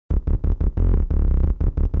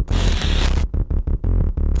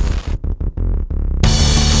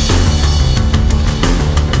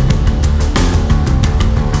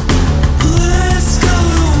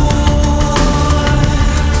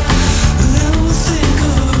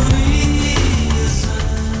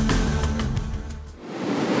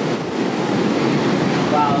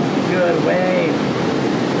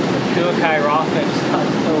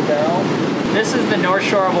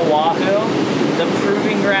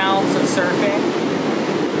grounds of surfing.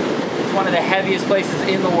 It's one of the heaviest places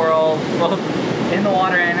in the world, both in the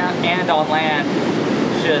water and on land.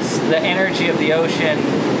 Just the energy of the ocean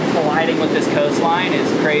colliding with this coastline is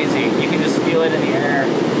crazy. You can just feel it in the air.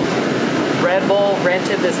 Red Bull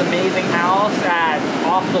rented this amazing house at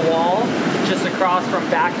Off the Wall, just across from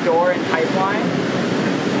Backdoor and Pipeline.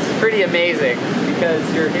 It's pretty amazing because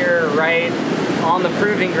you're here right on the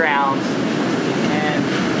proving grounds, and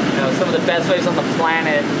you know, some of the best waves on the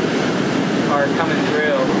planet are coming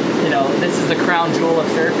through. You know, this is the crown jewel of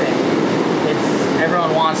surfing.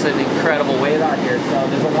 Everyone wants an incredible wave out here, so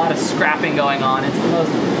there's a lot of scrapping going on. It's the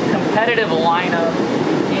most competitive lineup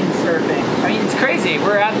in surfing. I mean, it's crazy.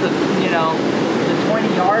 We're at the, you know, the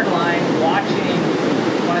 20-yard line watching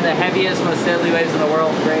one of the heaviest, most deadly waves in the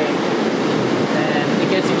world break. And it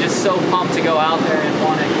gets you just so pumped to go out there and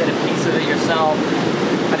want to get a piece of it yourself.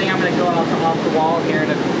 I think I'm going to go out to Off the Wall here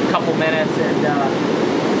in a couple minutes and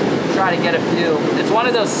try to get a few. It's one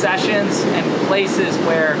of those sessions and places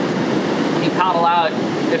where you paddle out,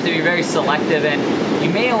 you have to be very selective, and you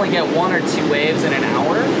may only get 1 or 2 waves in an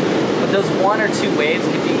hour, but those 1 or 2 waves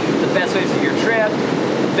could be the best waves of your trip,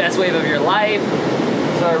 the best wave of your life.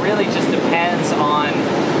 So it really just depends on,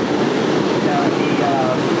 you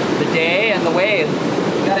know, the day and the wave.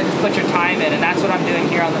 You gotta just put your time in, and that's what I'm doing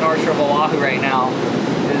here on the North Shore of Oahu right now,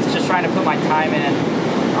 is just trying to put my time in.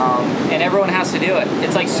 And everyone has to do it.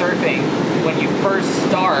 It's like surfing. When you first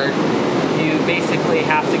start, you basically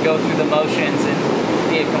have to go through the motions and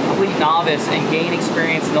be a complete novice and gain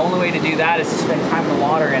experience, and the only way to do that is to spend time in the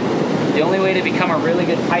water. And the only way to become a really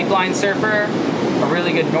good pipeline surfer, a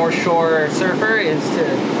really good North Shore surfer, is to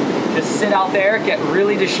just sit out there, get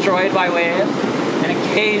really destroyed by waves, and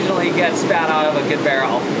occasionally get spat out of a good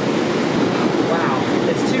barrel. Wow,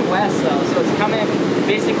 it's too west though, so it's coming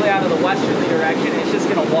basically out of the westerly direction. It's just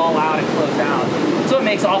gonna wall out and close out. That's what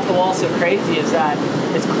makes Off the Wall so crazy, is that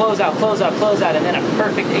it's close out, and then a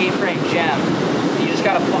perfect A-frame gem. You just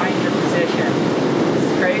gotta find your position.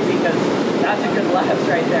 It's crazy because that's a good left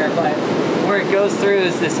right there, but where it goes through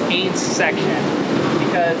is this Aints section,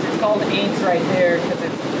 because it's called Aints right there because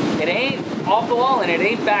it ain't Off the Wall and it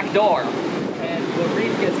ain't Backdoor, and the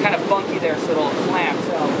reef gets kind of funky there, so it'll clamp.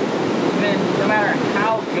 So even no matter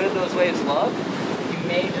how good those waves look, you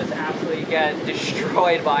may just absolutely get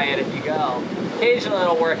destroyed by it if you go. Occasionally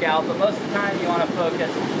it'll work out, but most of the time you want to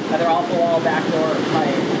focus either Off the Wall, Backdoor, or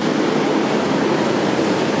pipe.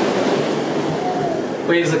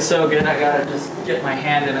 Waves look so good, I gotta just get my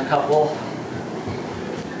hand in a couple.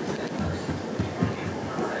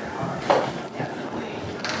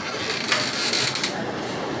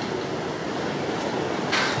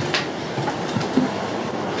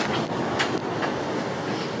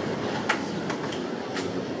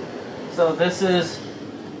 So this is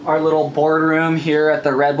our little boardroom here at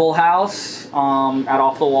the Red Bull house at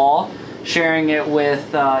Off the Wall. Sharing it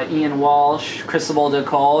with Ian Walsh, Cristobal de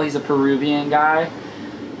Cole. He's a Peruvian guy.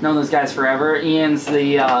 Known those guys forever. Ian's the,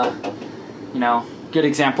 you know, good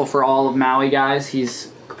example for all of Maui guys.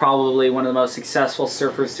 He's probably one of the most successful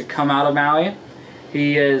surfers to come out of Maui.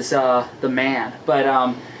 He is the man.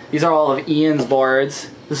 But these are all of Ian's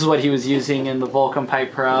boards. This is what he was using in the Vulcan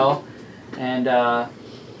Pipe Pro and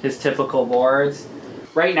his typical boards.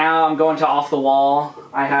 Right now I'm going to Off the Wall.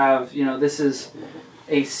 I have, you know, this is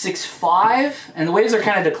a 6.5, and the waves are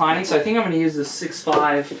kind of declining, so I think I'm going to use this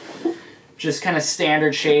 6.5, just kind of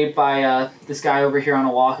standard shape by this guy over here on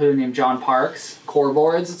Oahu named John Parks. Core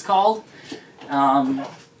boards, it's called.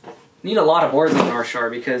 Need a lot of boards on North Shore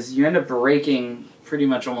because you end up breaking pretty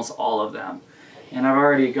much almost all of them. And I've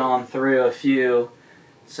already gone through a few,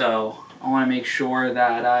 so I want to make sure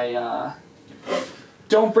that I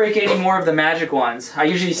don't break any more of the magic ones. I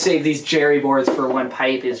usually save these Jerry boards for when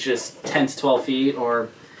pipe is just 10 to 12 feet or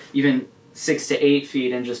even 6 to 8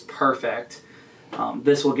 feet and just perfect.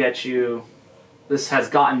 This will get you, this has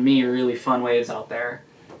gotten me really fun waves out there.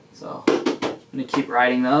 So I'm gonna keep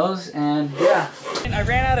riding those, and yeah. I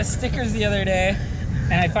ran out of stickers the other day,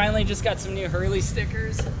 and I finally just got some new Hurley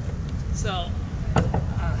stickers. So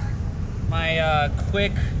my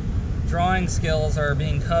quick drawing skills are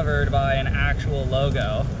being covered by an actual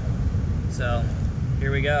logo. So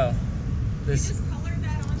here we go. This, you just colored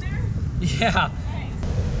that on there? Yeah.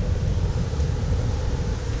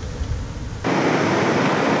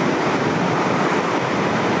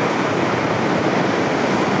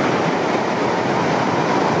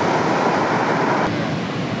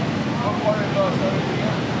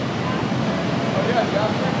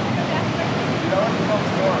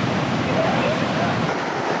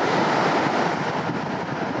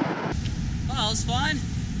 Well, it was fun.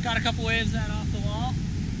 Got a couple waves out Off the Wall.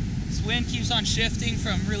 this wind keeps on shifting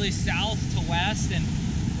from really south to west, and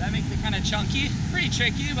that makes it kind of chunky. Pretty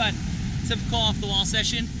tricky, but typical off the wall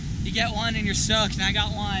session. You get one and you're stoked, and I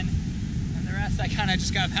got one, and the rest I kind of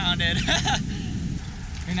just got pounded.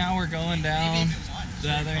 Right now we're going down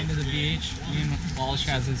the other end of the beach. Me and Walsh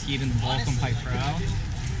has his heat in the Vulcan Pipe Pro. I'm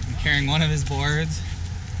carrying one of his boards,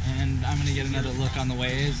 and I'm gonna get another look on the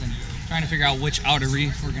waves and trying to figure out which outer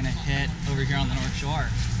reef we're gonna hit over here on the North Shore.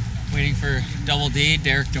 Waiting for Double D,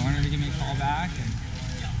 Derek Dorner, to give me a call back, and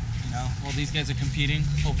you know, while these guys are competing,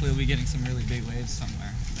 hopefully we'll be getting some really big waves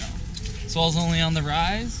somewhere. So, swell's only on the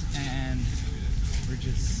rise, and we're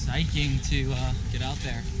just psyching to get out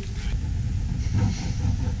there.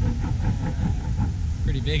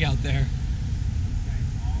 Pretty big out there.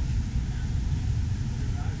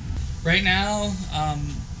 Right now,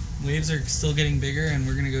 waves are still getting bigger, and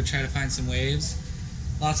we're gonna go try to find some waves.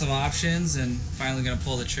 Lots of options, and finally gonna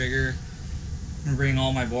pull the trigger. I'm gonna bring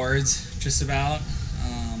all my boards, just about.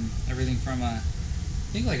 Everything from I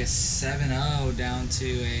think like a 7.0 down to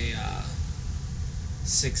a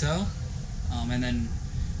 6.0. And then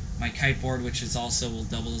my kite board, which is also will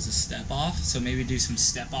double as a step off. So maybe do some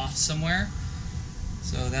step off somewhere.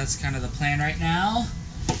 So that's kind of the plan right now.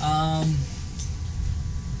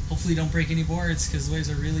 Hopefully don't break any boards, because the waves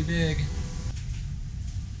are really big.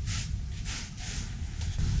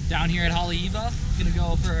 Down here at Haleiwa, gonna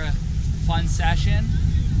go for a fun session.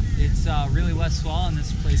 It's really west swell, and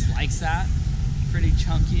this place likes that. Pretty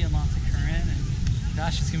chunky and lots of current, and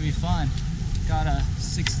gosh, it's gonna be fun. Got a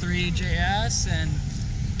 6.3 JS and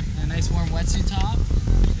a nice warm wetsuit top.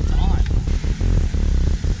 It's on.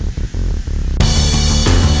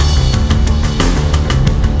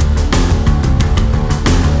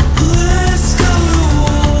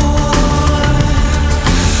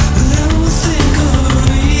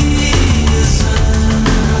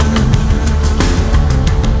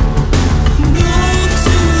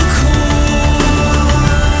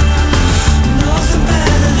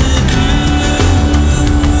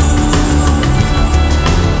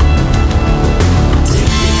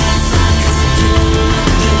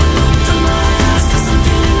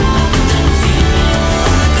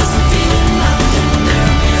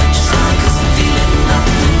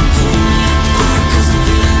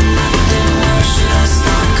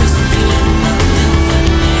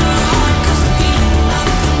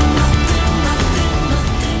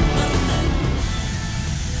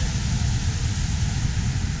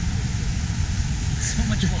 So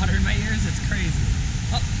much water in my ears, it's crazy.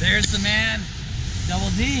 Oh, there's the man, Double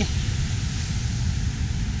D. I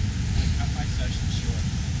cut my session short.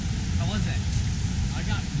 How was it? I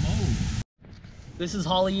got mowed. This is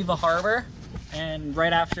Haleiwa Harbor, and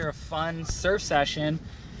right after a fun surf session,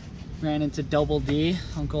 ran into Double D,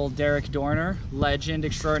 Uncle Derek Dorner, legend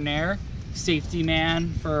extraordinaire, safety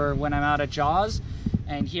man for when I'm out at Jaws,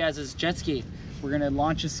 and he has his jet ski. We're gonna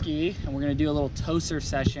launch a ski, and we're gonna do a little tow surf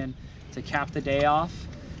session to cap the day off,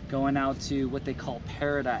 going out to what they call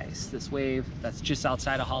Paradise, this wave that's just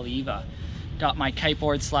outside of Haleiwa. Got my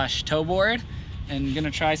kiteboard slash tow board, and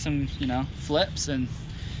gonna try some, you know, flips and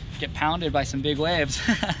get pounded by some big waves.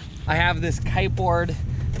 I have this kiteboard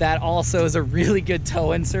that also is a really good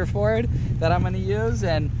tow-in surfboard that I'm gonna use,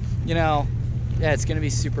 and you know, yeah, it's gonna be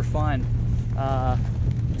super fun.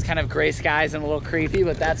 It's kind of gray skies and a little creepy,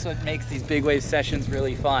 but that's what makes these big wave sessions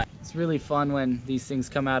really fun. It's really fun when these things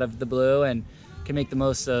come out of the blue and can make the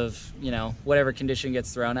most of, you know, whatever condition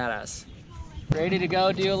gets thrown at us. Ready to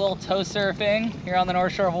go do a little tow surfing here on the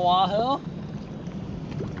North Shore of Oahu.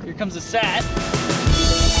 Here comes the set.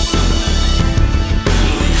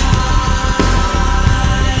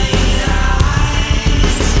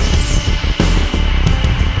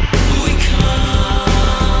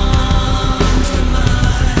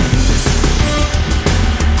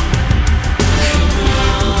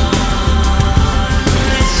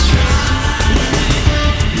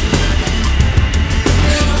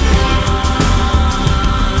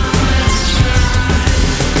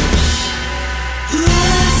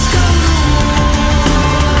 Let's go.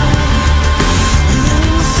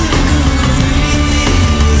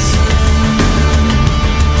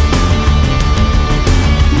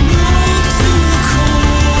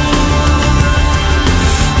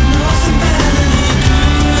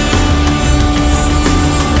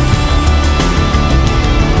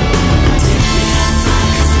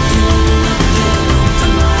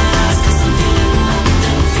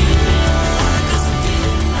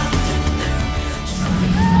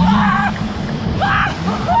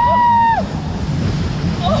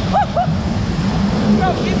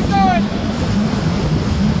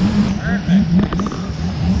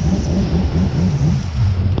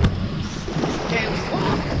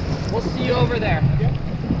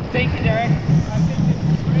 Thank you, Derek. I think this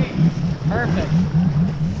is great. Perfect.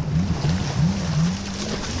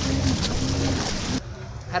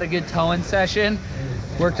 Had a good towing session.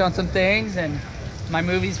 Worked on some things, and my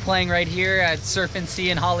movie's playing right here at Surf and Sea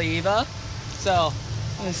in Haleiwa. So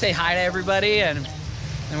I'm gonna say hi to everybody, and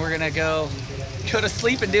we're gonna go to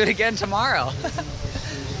sleep and do it again tomorrow.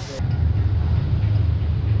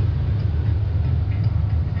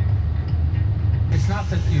 It's not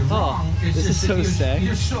that you're wrong. It's this just is so that sick.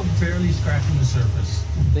 You're so barely scratching the surface.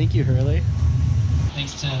 Thank you, Hurley.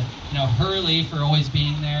 Thanks to Hurley for always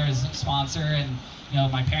being there as a sponsor, and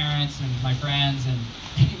my parents and my friends and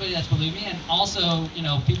anybody that's believed me, and also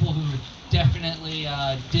people who definitely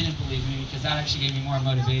didn't believe me, because that actually gave me more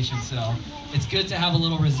motivation. So it's good to have a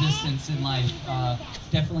little resistance in life.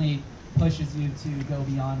 Definitely pushes you to go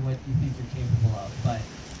beyond what you think you're capable of, but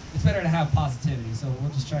it's better to have positivity, so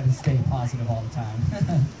we'll just try to stay positive all the time.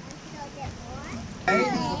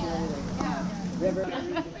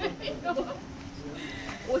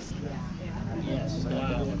 Yes,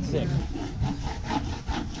 sick.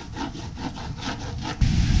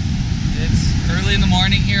 It's early in the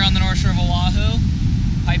morning here on the North Shore of Oahu.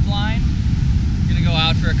 Pipeline. We're gonna go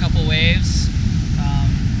out for a couple waves.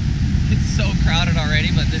 It's so crowded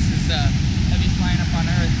already, but this is heaviest lineup on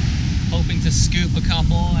Earth. Hoping to scoop a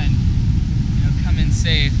couple and come in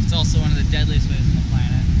safe. It's also one of the deadliest waves on the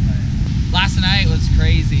planet. But last night was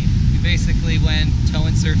crazy. We basically went tow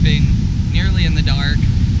and surfing nearly in the dark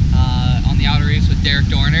on the outer reefs with Derek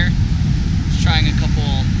Dorner. Just trying a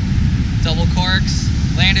couple double corks.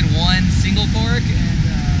 Landed one single cork,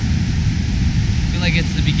 and I feel like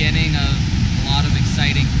it's the beginning of a lot of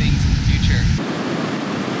exciting things in the future.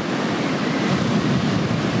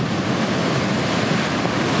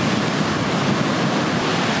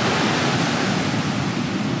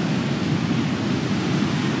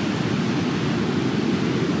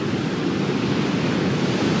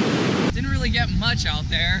 Get much out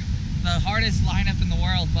there, the hardest lineup in the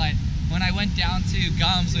world, but when I went down to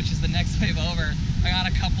Gums, which is the next wave over, I got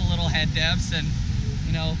a couple little head dips and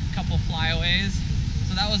a couple flyaways,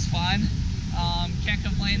 so that was fun. Can't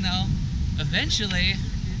complain though. Eventually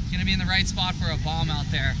gonna be in the right spot for a bomb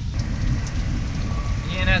out there.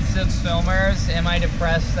 ENS 6 filmers, am I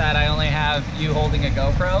depressed that I only have you holding a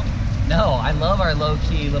GoPro? No, I love our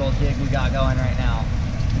low-key little gig we got going right now.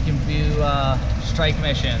 We can do strike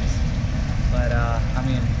missions. But I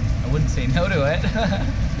mean, I wouldn't say no to it.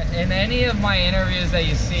 In any of my interviews that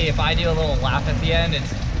you see, if I do a little laugh at the end,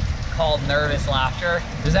 it's called nervous laughter.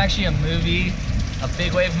 There's actually a movie, a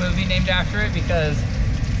big wave movie named after it, because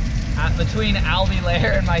between Albie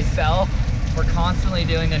Lair and myself, we're constantly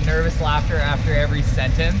doing the nervous laughter after every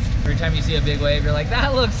sentence. Every time you see a big wave, you're like,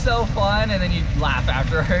 that looks so fun, and then you laugh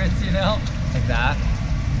afterwards, like that.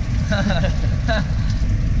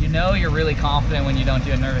 You're really confident when you don't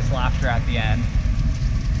do a nervous laughter at the end.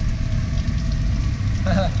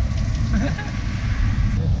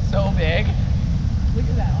 It's so big. Look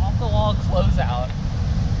at that off the wall closeout.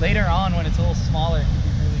 Later on, when it's a little smaller, it could be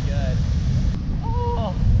really good.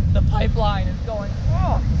 Oh, the pipeline is going.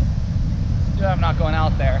 Oh. Dude, I'm not going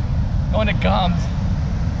out there. I'm going to Gums,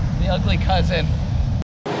 the ugly cousin.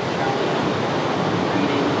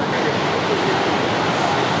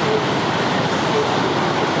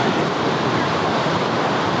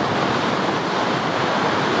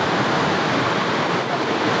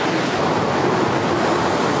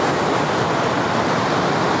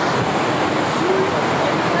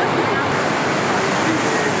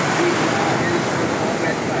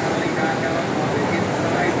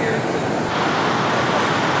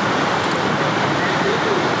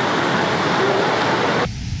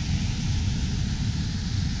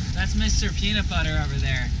 Mr. Peanut Butter over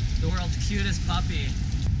there, the world's cutest puppy.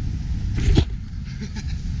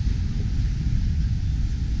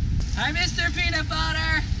 Hi, Mr. Peanut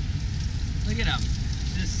Butter! Look at him.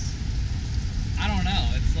 I don't know,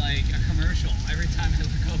 it's like a commercial. Every time I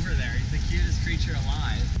look over there, he's the cutest creature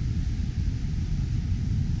alive.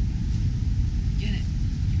 Get it.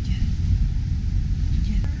 Get it.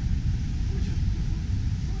 Get it.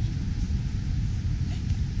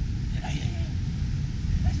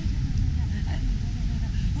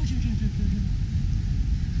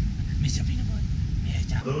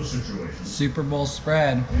 Those situations. Super Bowl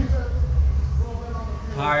spread.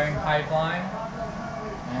 Hiring pipeline,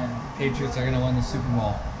 and Patriots are going to win the Super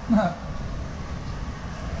Bowl.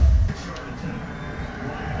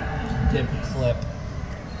 Dip flip.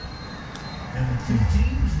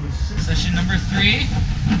 Session number 3.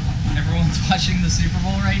 Everyone's watching the Super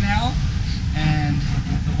Bowl right now, and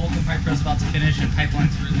the Vulcan Piper is about to finish, and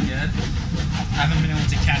pipeline's really good. I haven't been able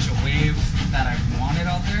to catch a wave that I wanted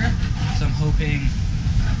out there, hoping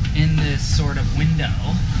in this sort of window,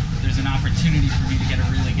 there's an opportunity for me to get a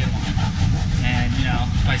really good one. And you know,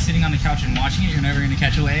 by sitting on the couch and watching it, you're never going to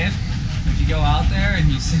catch a wave. If you go out there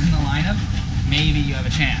and you sit in the lineup, maybe you have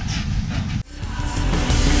a chance.